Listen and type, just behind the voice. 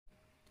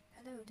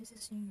Hello, this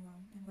is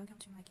Yuan, and welcome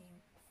to my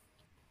game.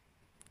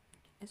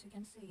 As you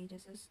can see,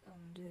 this is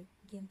the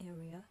game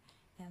area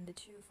and the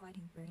two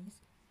fighting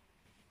brains,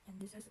 and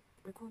this is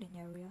recording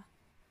area.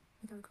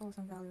 You can recall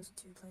some values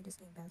to play this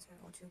game better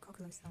or to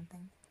calculate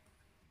something.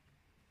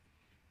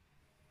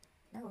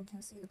 Now we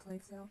can see the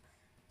playflow.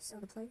 So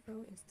the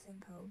playflow is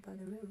simple, but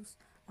the rules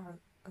are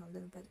a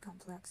little bit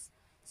complex.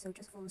 So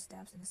just follow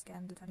steps and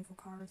scan the 24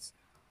 cards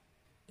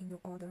in your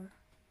order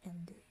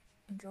and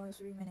enjoy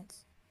 3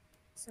 minutes.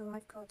 So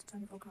I've got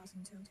 24 cards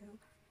in total,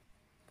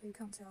 but you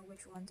can't tell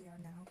which one they are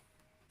now.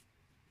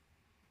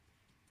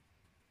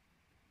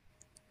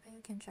 But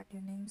you can check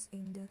their names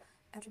in the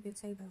attribute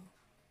table.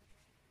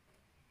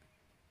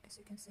 As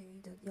you can see,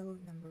 the yellow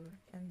number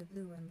and the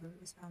blue number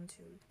respond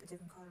to the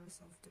different colors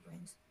of the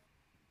brains.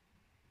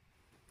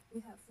 We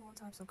have 4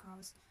 types of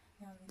cards,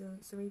 and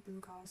the 3 blue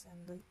cards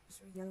and the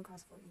 3 yellow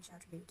cards for each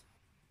attribute.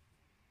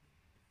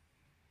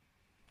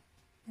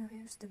 Now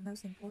here's the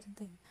most important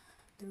thing,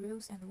 the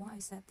rules and why I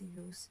set the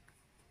rules.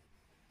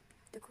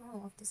 The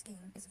core of this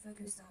game is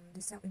focused on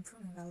the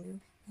self-improvement value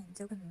and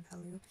dopamine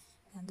value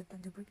and the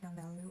bundle breakdown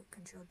value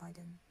controlled by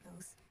them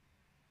both.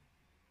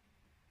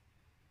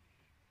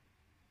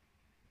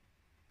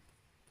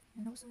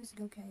 And also it's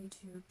okay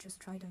to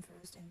just try them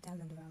first and then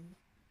learn the value.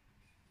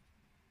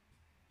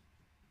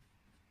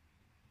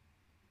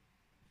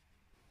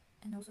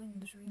 And also in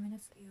the 3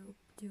 minutes you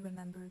do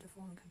remember the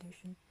following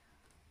condition.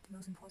 The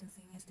most important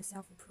thing is the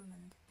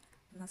self-improvement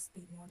must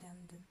be more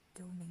than the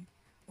dopamine,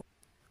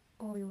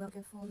 or you will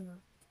get failure.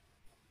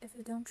 If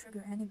you don't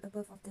trigger any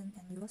above of them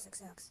and you will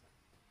success.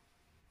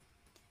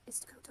 It's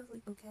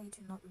totally okay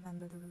to not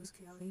remember the rules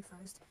clearly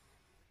first.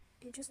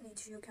 You just need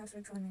to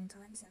calculate try many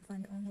times and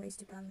find your own ways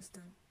to balance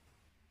them.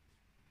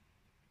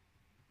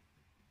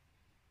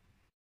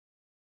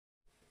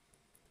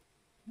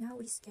 Now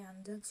we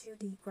scan the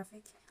 2D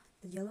graphic,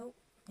 the yellow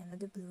and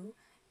the blue,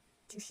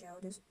 to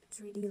show the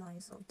 3D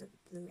lines of the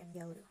blue and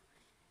yellow.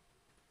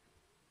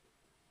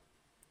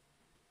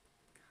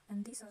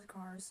 And these are the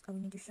cards we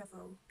need to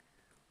shuffle.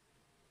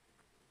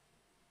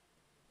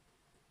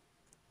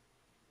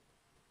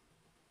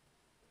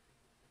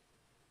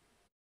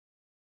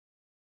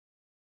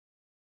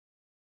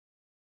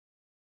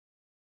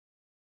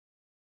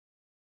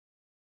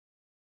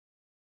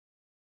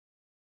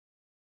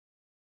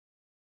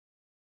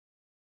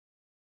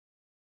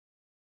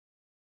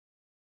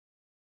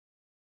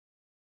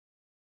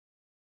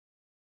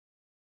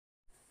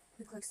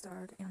 We click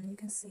start and you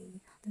can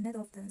see the middle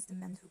of them is the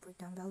mental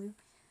breakdown value,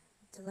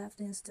 the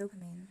left is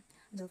dopamine,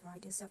 the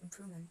right is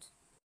self-improvement.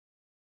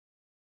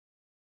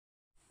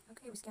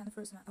 Okay, we scan the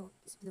first one. Oh,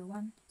 it's blue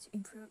one, to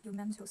improve your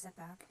mental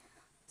setback.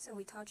 So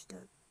we touch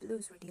the blue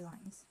 3D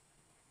lines.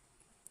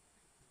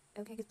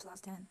 Okay, it's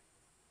plus 10.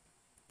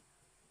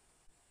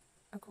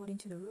 According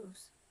to the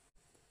rules.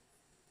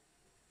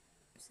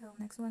 So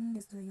next one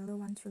is the yellow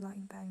one, to lie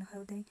in bed the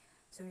whole day,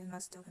 so it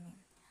must dopamine.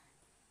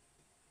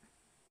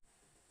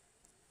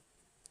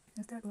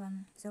 The third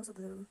one is also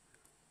blue.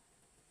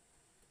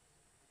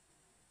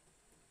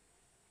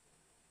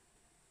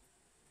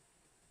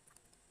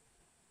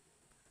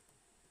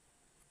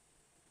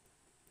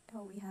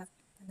 Oh, we have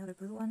another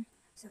blue one,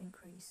 so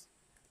increase.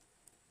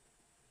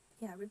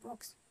 Yeah,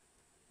 rebox.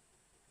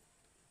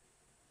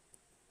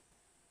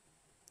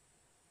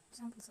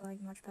 Sounds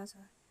like much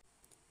better.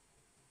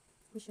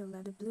 We should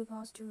let the blue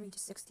pass to reach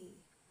 60.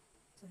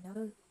 So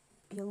another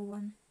yellow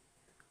one.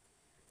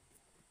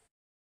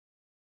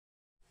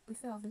 We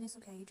failed, but it's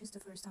okay, just the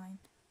first time.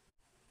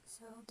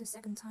 So the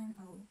second time,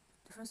 oh,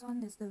 the first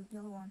one is the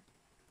yellow one.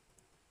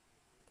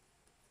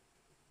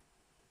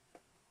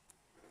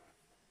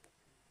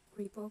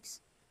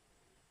 Rebox.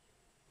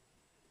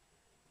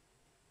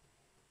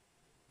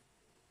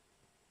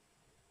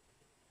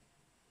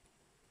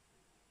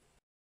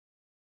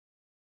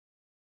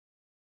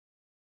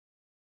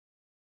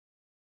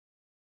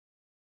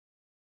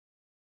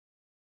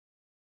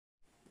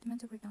 The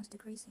mental breakdown is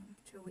decreasing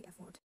through we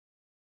effort.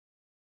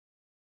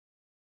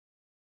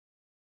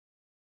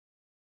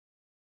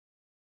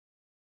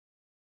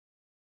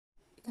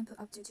 You can put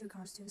up to 2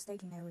 cards to the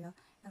staging area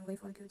and wait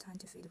for a good time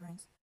to feed the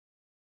brains.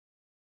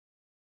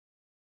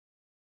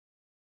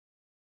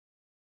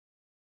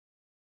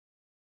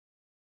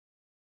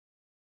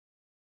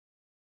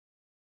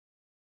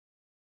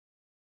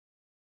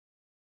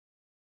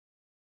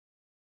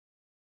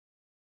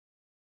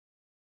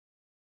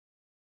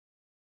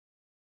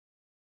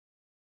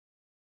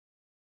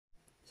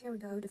 Here we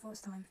go, the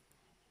 4th time.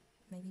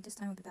 Maybe this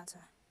time will be better.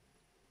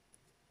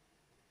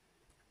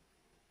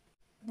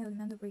 No, the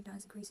mental breakdown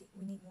is decreasing.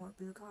 We need more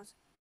blue cards.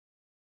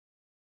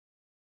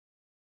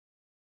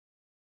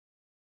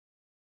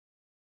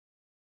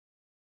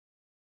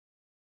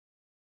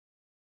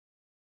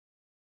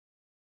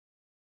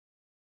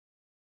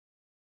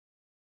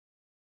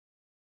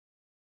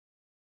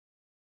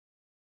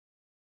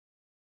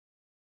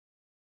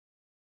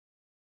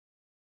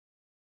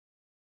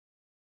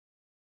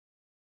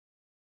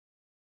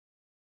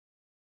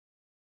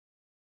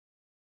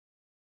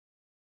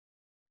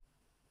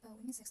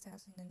 following 6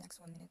 tests in the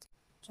next 1 minute.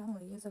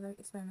 Generally, it's a very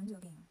experimental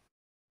game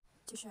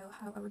to show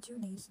how our two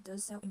needs, the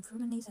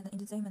self-improvement needs and the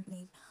entertainment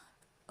needs,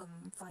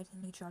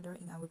 fighting each other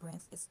in our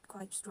brains. It's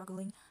quite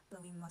struggling,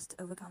 but we must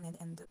overcome it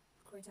and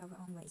create our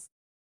own ways.